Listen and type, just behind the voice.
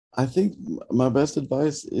I think my best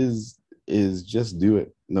advice is just do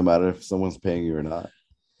it, no matter if someone's paying you or not.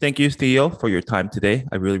 Thank you, Theo, for your time today.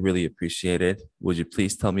 I really, really appreciate it. Would you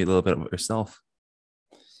please tell me a little bit about yourself?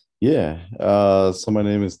 Yeah. So my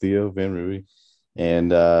name is Theo Van Ruy,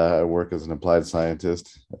 and I work as an applied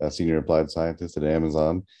scientist, a senior applied scientist at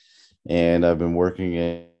Amazon. And I've been working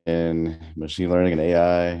in machine learning and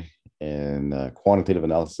AI and quantitative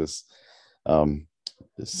analysis um,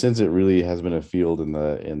 since it really has been a field in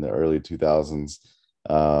the early 2000s.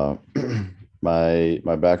 Uh,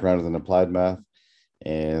 my background is in applied math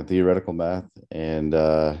and theoretical math, and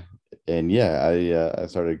yeah, I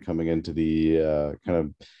started coming into the kind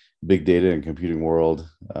of big data and computing world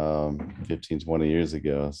 15 20 years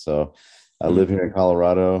ago. So I live Mhm. here in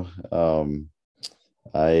Colorado.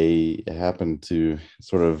 I happen to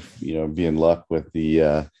sort of be in luck with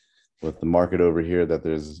the market over here that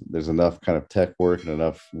there's enough kind of tech work and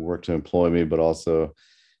enough work to employ me, but also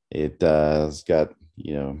it's got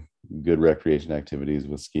good recreation activities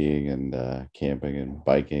with skiing and camping and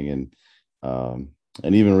biking um,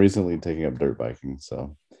 and even recently taking up dirt biking.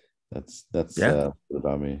 So that's Yeah,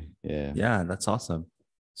 about me. Yeah, yeah, that's awesome.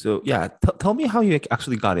 So yeah, tell me how you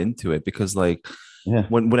actually got into it because like yeah,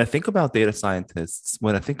 when I think about data scientists,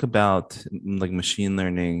 when I think about like machine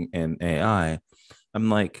learning and AI, I'm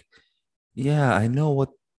like, yeah, I know what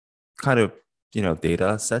kind of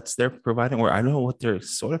data sets they're providing, or I know what they're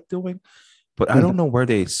sort of doing, but I don't know where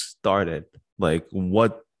they started. Like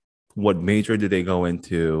what major do they go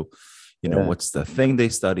into? yeah. What's the thing they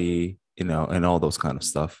study, and all those kind of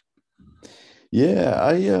stuff. Yeah,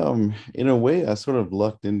 I in a way I sort of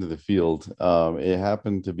lucked into the field. It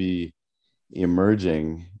happened to be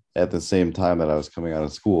emerging at the same time that I was coming out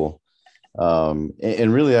of school.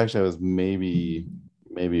 And really actually I was maybe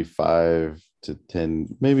 5 to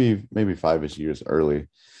 10, maybe 5-ish years early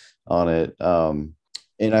on it.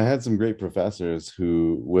 And I had some great professors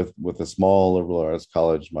who with a small liberal arts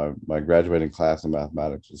college, my graduating class in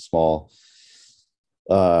mathematics was small.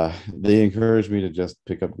 They encouraged me to just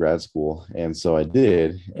pick up grad school, and so I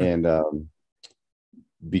did. And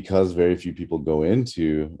because very few people go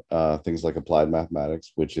into things like applied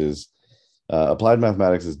mathematics, which is applied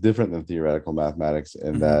mathematics is different than theoretical mathematics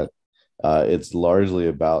in Mm-hmm. that it's largely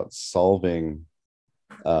about solving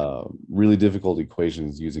really difficult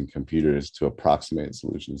equations using computers to approximate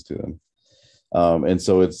solutions to them. And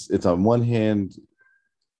so it's on one hand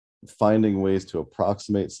finding ways to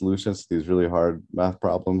approximate solutions to these really hard math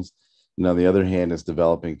problems, and on the other hand is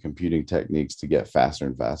developing computing techniques to get faster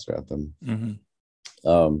and faster at them. Mm-hmm.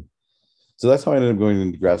 Um, so that's how I ended up going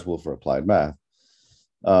into grad school for applied math.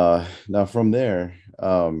 Now from there,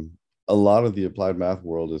 a lot of the applied math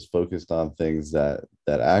world is focused on things that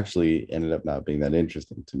actually ended up not being that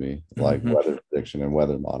interesting to me, like Mm-hmm. weather prediction and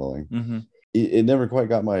weather modeling. Mm-hmm. It never quite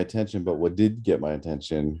got my attention, but what did get my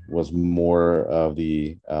attention was more of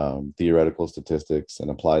the theoretical statistics and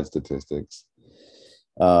applied statistics.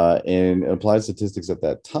 And applied statistics at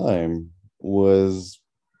that time was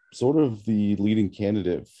sort of the leading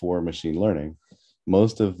candidate for machine learning.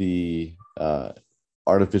 Most of the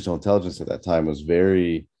artificial intelligence at that time was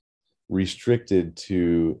very restricted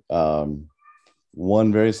to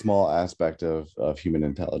one very small aspect of human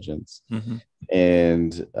intelligence. Mm-hmm.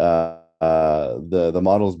 And the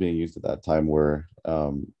models being used at that time were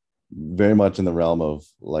very much in the realm of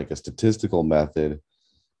like a statistical method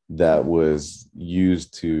that was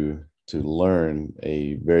used to learn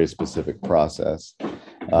a very specific process.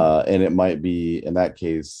 And it might be in that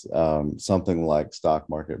case something like stock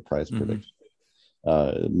market price Mm-hmm. prediction,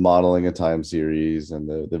 modeling a time series and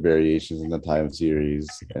the variations in the time series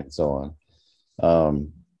and so on.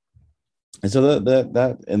 Um, and so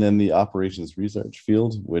and then the operations research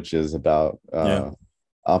field, which is about Yeah.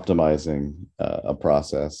 optimizing a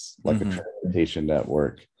process like a Mm-hmm. transportation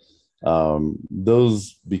network.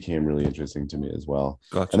 Those became really interesting to me as well.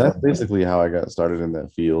 And Gotcha. that's basically how I got started in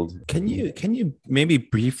that field. Can you maybe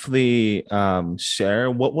briefly share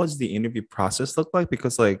what was the interview process look like?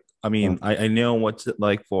 Because like I Uh, mean I know what's it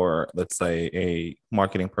like for let's say a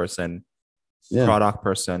marketing person, yeah. product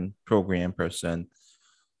person, program person,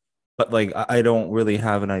 but like I don't really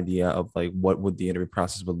have an idea of like what would the interview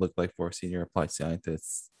process would look like for a senior applied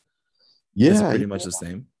scientist. Is it Yeah. pretty much the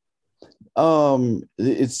same?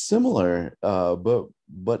 It's similar,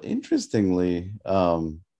 but interestingly,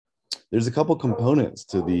 there's a couple components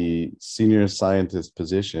to the senior scientist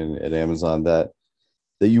position at Amazon that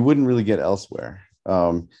you wouldn't really get elsewhere.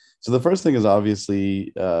 So the first thing is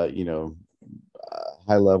obviously,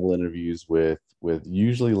 high level interviews with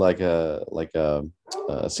usually like a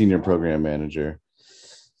senior program manager.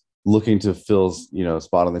 looking to fill, a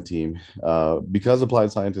spot on the team. Because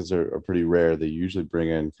applied scientists are pretty rare, they usually bring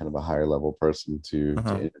in kind of a higher level person to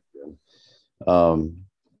Uh-huh. interview them.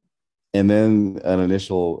 And then an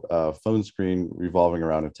initial phone screen revolving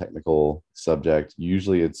around a technical subject.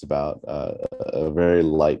 Usually it's about a very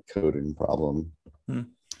light coding problem. Hmm.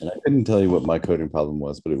 And I couldn't tell you what my coding problem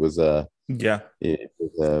was, but Yeah. it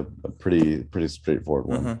was a pretty straightforward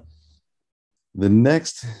one. Uh-huh. The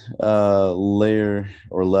next layer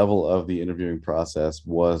or level of the interviewing process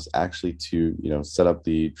was actually to, set up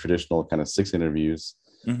the traditional kind of 6 interviews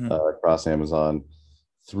Hmm. across Amazon,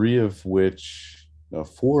 three of which, no,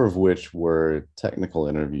 four of which were technical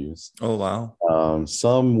interviews. Oh, wow.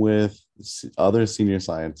 Some with other senior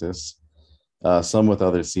scientists, some with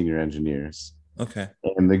other senior engineers. Okay.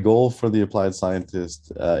 And the goal for the applied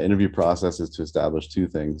scientist interview process is to establish two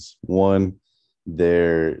things. One,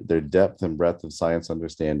 their depth and breadth of science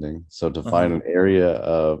understanding. So to Uh-huh. find an area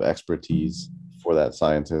of expertise for that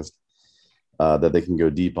scientist that they can go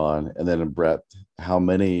deep on, and then in breadth, how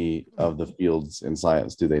many of the fields in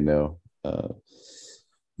science do they know?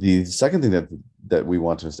 The second thing that we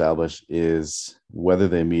want to establish is whether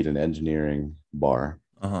they meet an engineering bar.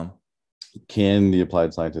 Uh-huh. Can the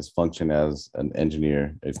applied scientist function as an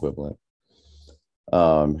engineer equivalent?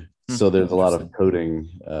 So there's a lot of Interesting. coding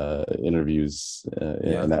interviews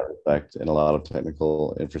in Yeah. that respect, and a lot of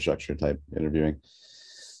technical infrastructure type interviewing.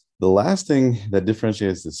 The last thing that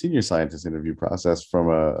differentiates the senior scientist interview process from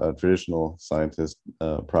a traditional scientist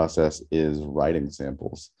process is writing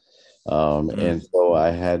samples. Mm. And so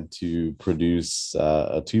I had to produce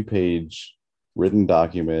a 2-page written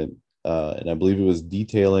document, and I believe it was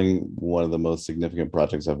detailing one of the most significant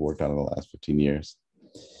projects I've worked on in the last 15 years.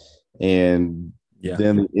 And Yeah.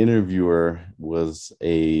 then the interviewer was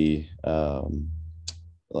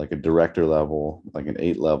like a director level, like an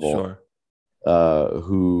 8 level, Sure.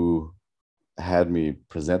 who had me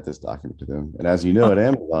present this document to them. And as you know, at Huh.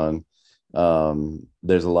 Amazon,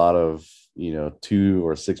 there's a lot of 2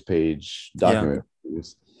 or 6 page Yeah. document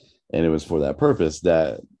reviews, and it was for that purpose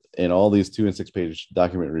that in all these 2 and 6 page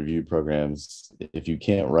document review programs, if you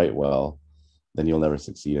can't write well, then you'll never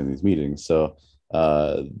succeed in these meetings. So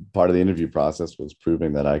part of the interview process was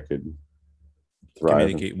proving that I could thrive.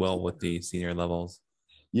 Communicate well with the senior levels.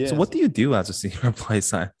 So Yes. what do you do as a senior applied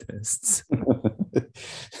scientist?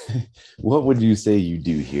 What would you say you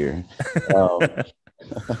do here? Um,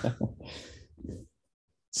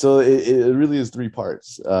 so it really is 3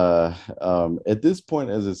 parts. At this point,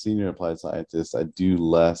 as a senior applied scientist, I do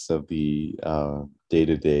less of the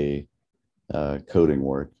day-to-day coding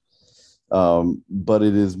work, but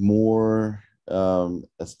it is more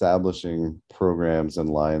establishing programs and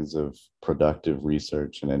lines of productive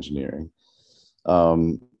research and engineering.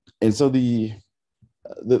 Um, and so the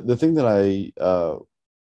thing that I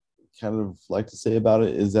kind of like to say about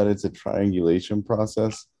it is that it's a triangulation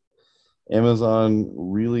process. Amazon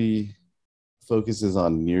really focuses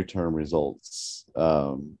on near-term results.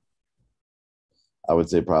 I would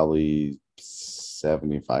say probably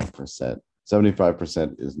 75%.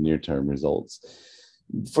 75% is near-term results,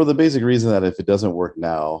 for the basic reason that if it doesn't work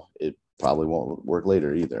now, it probably won't work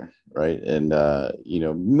later either, right? And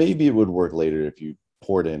maybe it would work later if you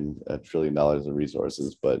poured in $1 trillion of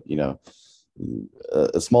resources, but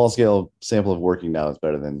a small scale sample of working now is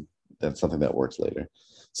better than something that works later.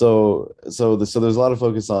 So there's a lot of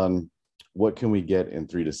focus on what can we get in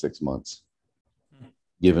 3 to 6 months,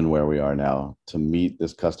 given where we are now, to meet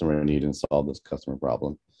this customer need and solve this customer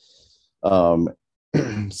problem. Um,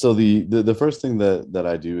 so the first thing that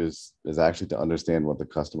I do is actually to understand what the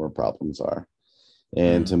customer problems are,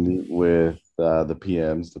 and to Mm. meet with the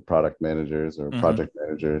PMs, the product managers or Hmm. project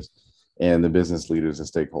managers, and the business leaders and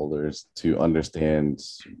stakeholders to understand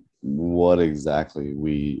what exactly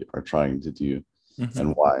we are trying to do Hmm.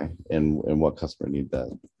 and why, and what customer need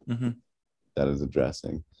Hmm. that is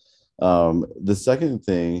addressing. The second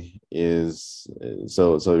thing is,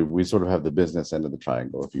 so we sort of have the business end of the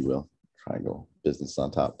triangle, if you will, triangle business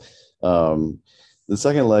on top. Um, the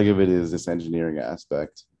second leg of it is this engineering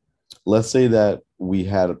aspect. Let's say that we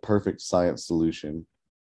had a perfect science solution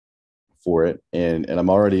for it, and I'm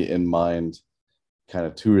already in mind kind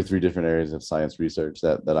of 2 or 3 different areas of science research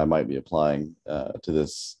that I might be applying to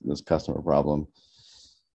this customer problem.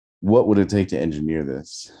 What would it take to engineer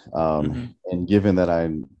this? Hmm. And given that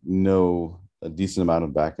I know a decent amount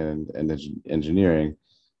of backend and engineering,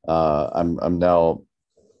 I'm now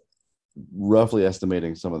roughly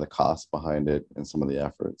estimating some of the costs behind it and some of the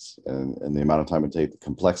efforts and the amount of time it takes, the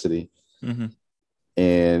complexity Hmm.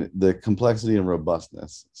 and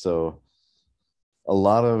robustness. So a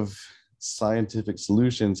lot of scientific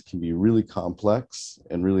solutions can be really complex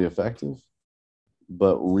and really effective,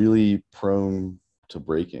 but really prone to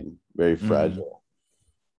breaking, very Mm, fragile,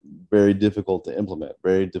 very difficult to implement,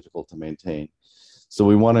 very difficult to maintain. So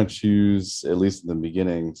we want to choose, at least in the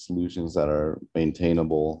beginning, solutions that are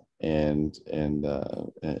maintainable and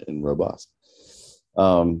robust.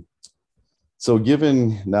 Um, so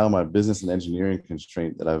given now my business and engineering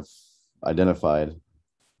constraint that I've identified,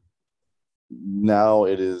 now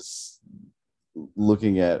it is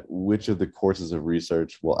looking at which of the courses of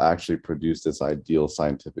research will actually produce this ideal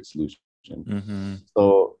scientific solution. mm-hmm,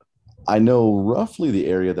 So I know roughly the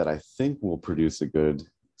area that I think will produce a good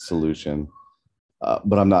solution,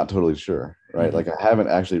 but I'm not totally sure, right? mm-hmm, Like I haven't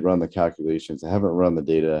actually run the calculations, I haven't run the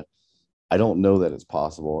data. I don't know that it's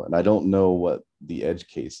possible, and I don't know what the edge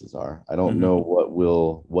cases are. I don't mm-hmm, know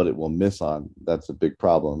what it will miss on. That's a big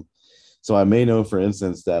problem. So I may know, for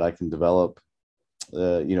instance, that I can develop.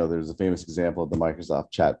 There's a famous example of the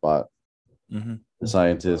Microsoft chatbot. mm-hmm, The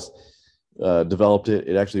scientists developed it.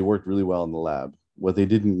 It actually worked really well in the lab. What they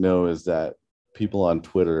didn't know is that people on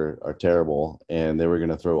Twitter are terrible, and they were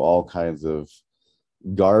going to throw all kinds of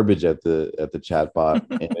garbage at the chatbot,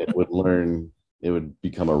 and it would learn. It would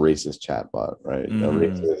become a racist chatbot, right? A mm,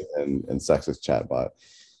 racist and sexist chatbot.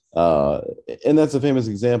 Uh, and that's a famous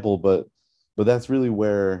example, but that's really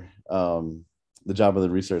where the job of the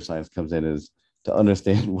research science comes in, is to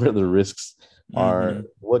understand where the risks are, mm-hmm,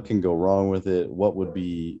 what can go wrong with it, what would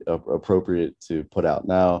be appropriate to put out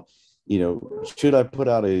now. Should I put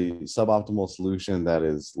out a suboptimal solution that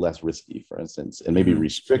is less risky, for instance, and maybe mm-hmm,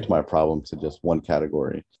 restrict my problem to just one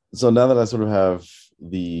category? So now that I sort of have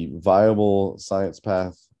the viable science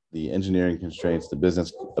path, the engineering constraints, the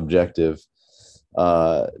business objective,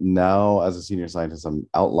 now as a senior scientist, I'm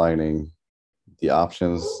outlining the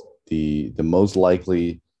options, the most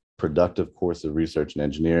likely productive course of research and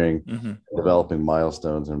engineering, mm-hmm, developing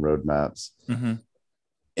milestones and roadmaps, mm-hmm,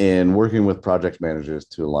 and working with project managers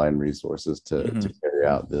to align resources to mm-hmm. carry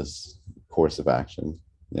out this course of action.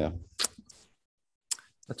 Yeah.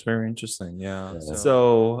 That's very interesting. Yeah. Yeah.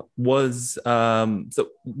 So what is the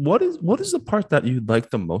part that you like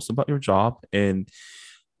the most about your job? And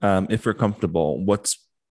if you're comfortable, what's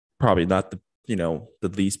probably not the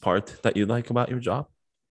least part that you like about your job?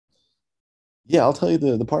 Yeah, I'll tell you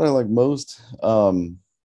the part I like most, and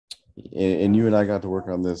you and I got to work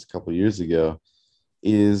on this a couple of years ago,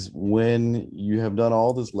 is when you have done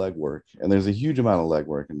all this legwork, and there's a huge amount of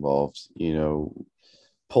legwork involved,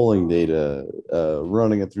 pulling data,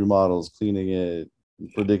 running it through models, cleaning it,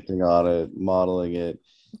 predicting on it, modeling it,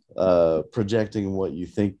 projecting what you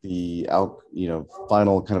think the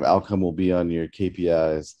final kind of outcome will be on your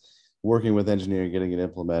KPIs, working with engineering, getting it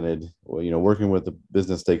implemented, or, working with the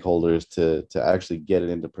business stakeholders to actually get it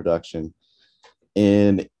into production.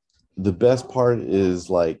 And the best part is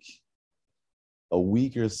like a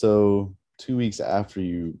week or so, 2 weeks after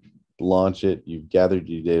you launch it, you've gathered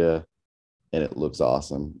your data, and it looks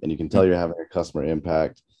awesome. And you can tell you're having a customer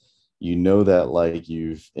impact. You know that like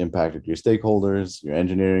you've impacted your stakeholders, your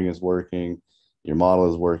engineering is working, your model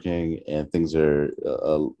is working, and things are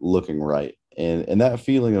looking right. And that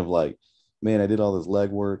feeling of like, man, I did all this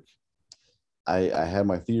legwork. I had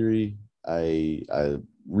my theory. I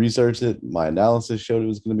researched it. My analysis showed it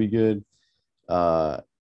was going to be good. Uh,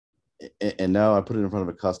 and now I put it in front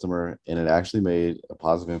of a customer, and it actually made a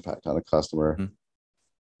positive impact on a customer, Mhm.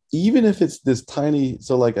 even if it's this tiny.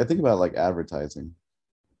 So like I think about like advertising.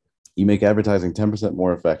 You make advertising 10%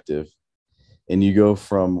 more effective, and you go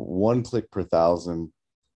from 1 click per thousand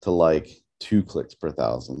to like 2 clicks per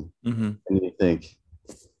thousand. Mhm. And you think,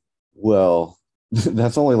 well,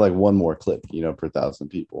 that's only like one more click, per thousand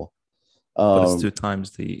people. But it's two Um,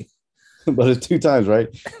 times the but it's two times, right?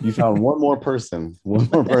 You found one more person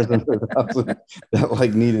per thousand that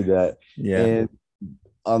like needed that. yeah. And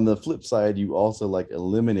on the flip side, you also like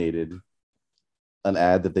eliminated an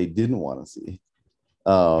ad that they didn't want to see.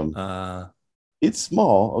 Um, Uh it's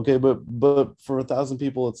small, okay, but for 1,000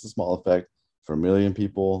 people, it's a small effect. For 1 million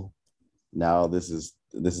people, now this is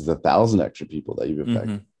 1,000 extra people that you've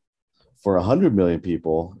affected. mhm. For 100 million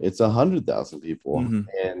people, it's 100,000 people, Mhm.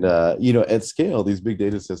 and at scale, these big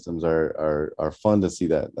data systems are fun to see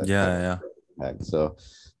that kind Yeah, of yeah. impact. So,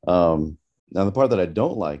 now the part that I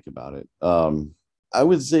don't like about it, I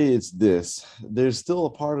would say it's this: there's still a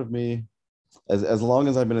part of me, as long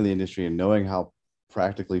as I've been in the industry and knowing how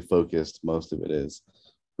practically focused most of it is,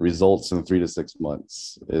 results in 3 to 6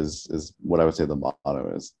 months is what I would say the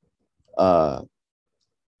motto is. Uh,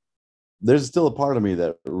 there's still a part of me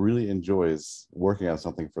that really enjoys working on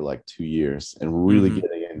something for like 2 years and really Mhm.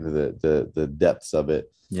 getting into the depths of it,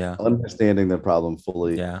 Yeah. understanding the problem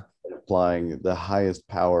fully, Yeah. applying the highest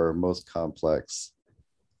power, most complex,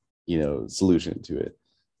 solution to it.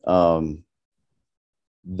 Um,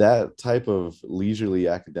 that type of leisurely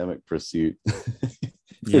academic pursuit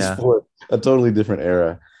is Yeah. for a totally different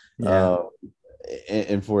era, Yeah. um,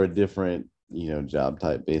 and for a different, job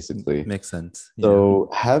type, basically. Makes sense. Yeah. So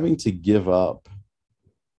having to give up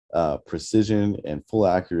precision and full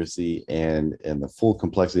accuracy and the full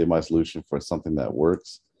complexity of my solution for something that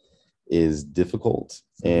works is difficult,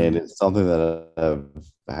 and Hmm. it's something that I've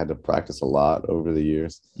had to practice a lot over the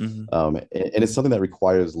years. Hmm. And it's something that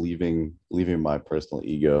requires leaving my personal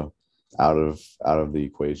ego out of the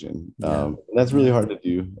equation. Yeah. And that's really Yeah. hard to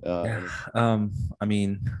do. Yeah. And I mean,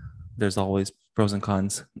 there's always pros and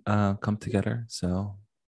cons come together. So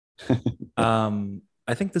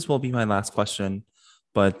I think this will be my last question,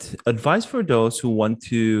 but advice for those who want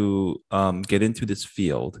to get into this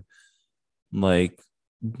field, like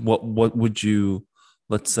what would you,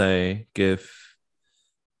 let's say, give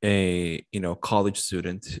a college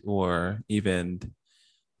student or even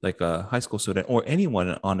like a high school student or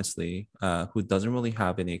anyone honestly who doesn't really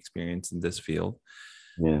have any experience in this field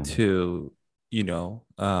yeah, to you know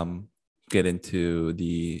um, get into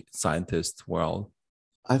the scientist world?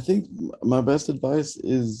 I think my best advice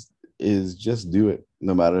is just do it,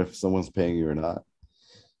 no matter if someone's paying you or not.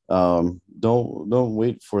 Don't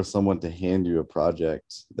wait for someone to hand you a project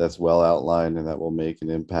that's well outlined and that will make an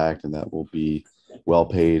impact and that will be well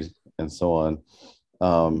paid and so on.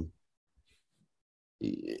 Um,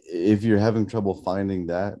 if you're having trouble finding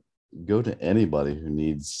that, go to anybody who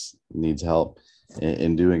needs help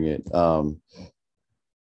in doing it.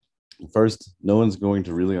 First, no one's going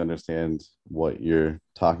to really understand what you're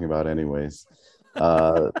talking about, anyways.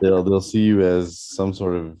 They'll see you as some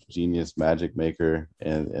sort of genius magic maker,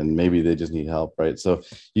 and maybe they just need help, right? So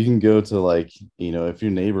you can go to, like, if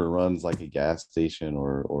your neighbor runs like a gas station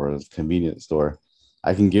or a convenience store,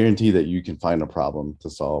 I can guarantee that you can find a problem to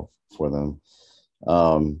solve for them.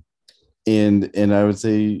 Um, and I would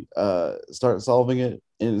say start solving it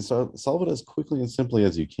and start solve it as quickly and simply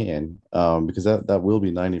as you can, because that will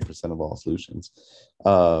be 90% of all solutions.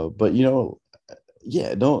 But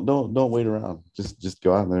yeah, don't wait around. Just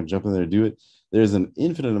go out there and jump in there and do it. There's an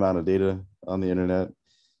infinite amount of data on the internet,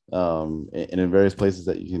 and in various places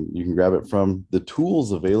that you can grab it from. The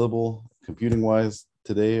tools available computing wise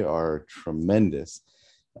today are tremendous.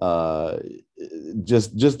 uh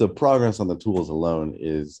just the progress on the tools alone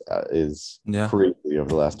is Yeah. crazy over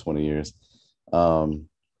the last 20 years. um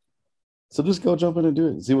so just go jump in and do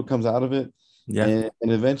it and see what comes out of it, Yeah.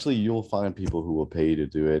 and eventually you'll find people who will pay you to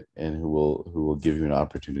do it and who will give you an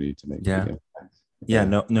opportunity to make a big Yeah. impact. Yeah,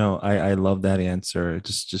 Yeah. no, I love that answer.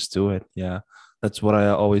 Just do it. Yeah. That's what I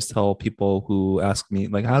always tell people who ask me,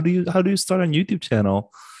 like, how do you start a YouTube channel?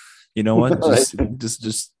 You know what? Right.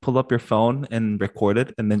 Just pull up your phone and record it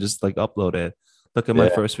and then just like upload it. Look at my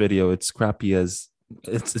Yeah, first video. It's crappy as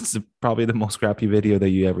it's probably the most crappy video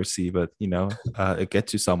that you ever see, but it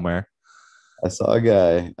gets you somewhere. I saw a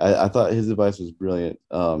guy. I thought his advice was brilliant.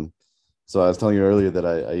 So I was telling you earlier that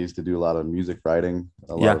I used to do a lot of music writing,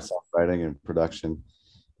 a lot of Yeah. songwriting and production,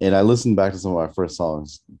 and I listened back to some of my first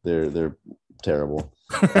songs. They're terrible.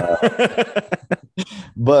 Uh,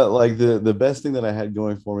 but like the best thing that I had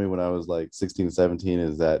going for me when I was like 16, 17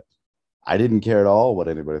 is that I didn't care at all what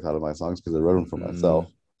anybody thought of my songs because I wrote them for Mm. myself.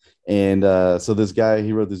 And so this guy,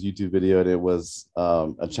 he wrote this YouTube video, and it was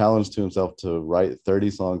a challenge to himself to write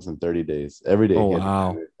 30 songs in 30 days. Every day Oh he had to do a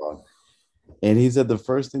wow. new song. And he said the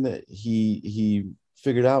first thing that he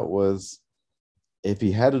figured out was if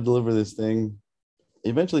he had to deliver this thing,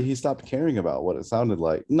 eventually he stopped caring about what it sounded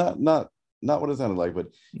like. Not what it sounded like, but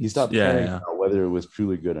he stopped Yeah, caring yeah. about whether it was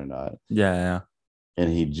truly good or not. Yeah, yeah.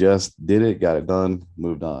 And he just did it, got it done,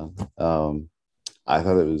 moved on. I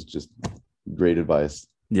thought it was just great advice.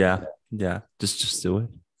 Yeah. Yeah. Just do it.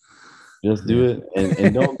 Just do Yeah. it,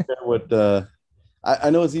 and don't care what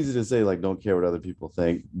I know it's easy to say, like, don't care what other people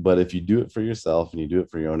think, but if you do it for yourself and you do it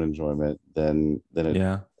for your own enjoyment, then it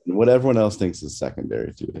Yeah. what everyone else thinks is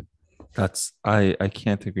secondary to it. I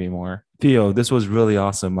can't agree more. Theo, this was really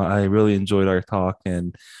awesome. I really enjoyed our talk,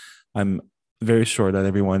 and I'm very sure that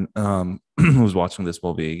everyone who's watching this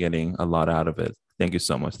will be getting a lot out of it. Thank you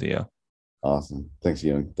so much, Theo. Awesome. Thanks,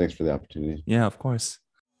 Young. Thanks for the opportunity. Yeah, of course.